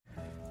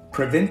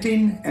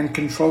Preventing and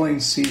controlling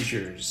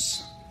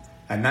seizures.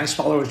 A nice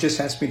follower just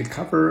asked me to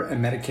cover a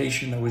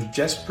medication that was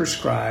just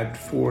prescribed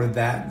for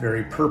that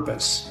very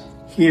purpose.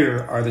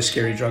 Here are the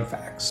scary drug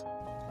facts.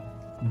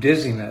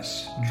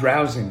 Dizziness,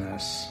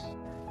 drowsiness,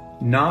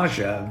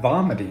 nausea,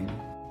 vomiting,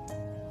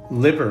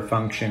 liver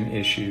function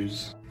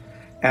issues,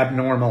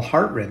 abnormal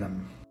heart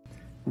rhythm,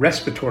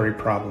 respiratory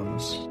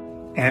problems,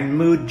 and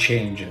mood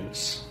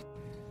changes.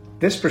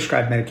 This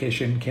prescribed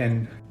medication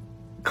can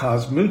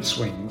cause mood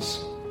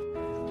swings,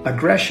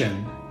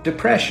 aggression,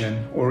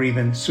 depression, or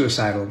even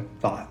suicidal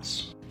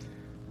thoughts.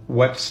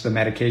 What's the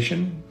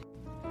medication?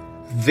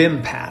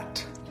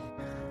 Vimpat.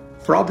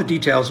 For all the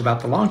details about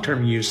the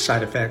long-term use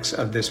side effects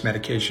of this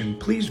medication,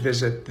 please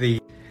visit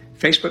the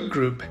Facebook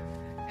group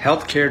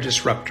Healthcare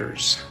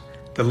Disruptors.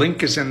 The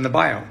link is in the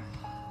bio.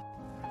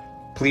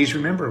 Please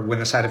remember, when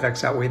the side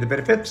effects outweigh the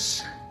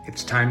benefits,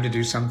 it's time to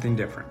do something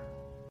different.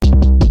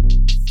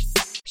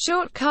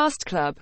 Shortcast Club.